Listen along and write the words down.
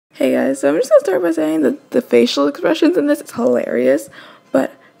Hey guys, so I'm just gonna start by saying that the facial expressions in this is hilarious.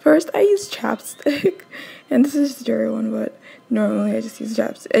 But first, I use chapstick, and this is just a dirty one. But normally, I just use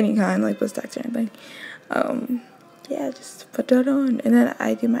chapstick, any kind, like Blistex or anything. Yeah, just put that on, and then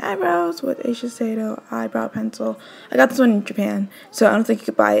I do my eyebrows with a Shiseido eyebrow pencil. I got this one in Japan, so I don't think you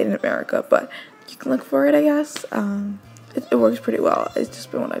could buy it in America, but you can look for it, I guess. It works pretty well. It's just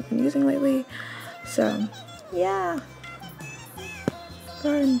been what I've been using lately. So, yeah.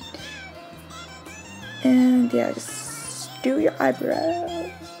 Fun. And yeah, just do your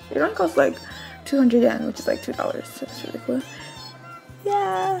eyebrows. It only costs like 200 yen, which is like $2, so it's really cool.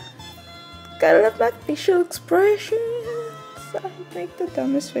 Yeah. Gotta love my facial expressions. I make the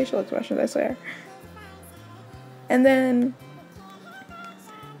dumbest facial expressions, I swear. And then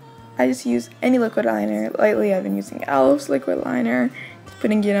I just use any liquid liner. Lately, I've been using e.l.f.'s liquid liner, just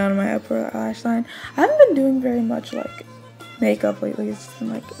putting it on my upper lash line. I haven't been doing very much like makeup lately. It's just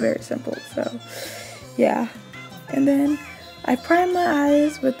been like very simple. So yeah. And then I prime my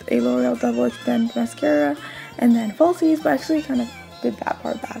eyes with a L'Oreal Double Extend mascara, and then falsies. But I actually kind of did that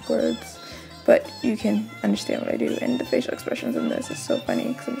part backwards. But you can understand what I do, and the facial expressions in this is so funny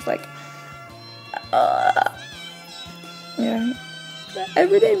because I'm just like, yeah.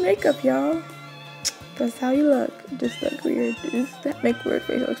 Everyday makeup, y'all. That's how you look. Just look weird. Just make weird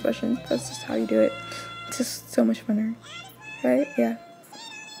facial expressions. That's just how you do it. It's just so much funner. Right? Yeah.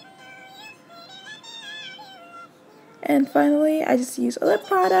 And finally, I just use a lip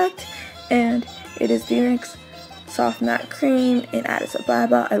product, and it is the NYX Soft Matte Cream in Addis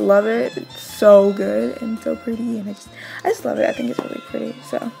Ababa. I love it. It's so good and so pretty, and I just love it. I think it's really pretty.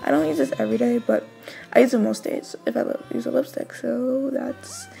 So I don't use this every day, but I use it most days if I use a lipstick. So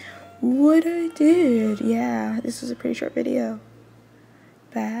that's what I did. Yeah, this was a pretty short video.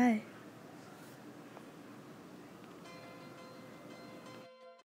 Bye.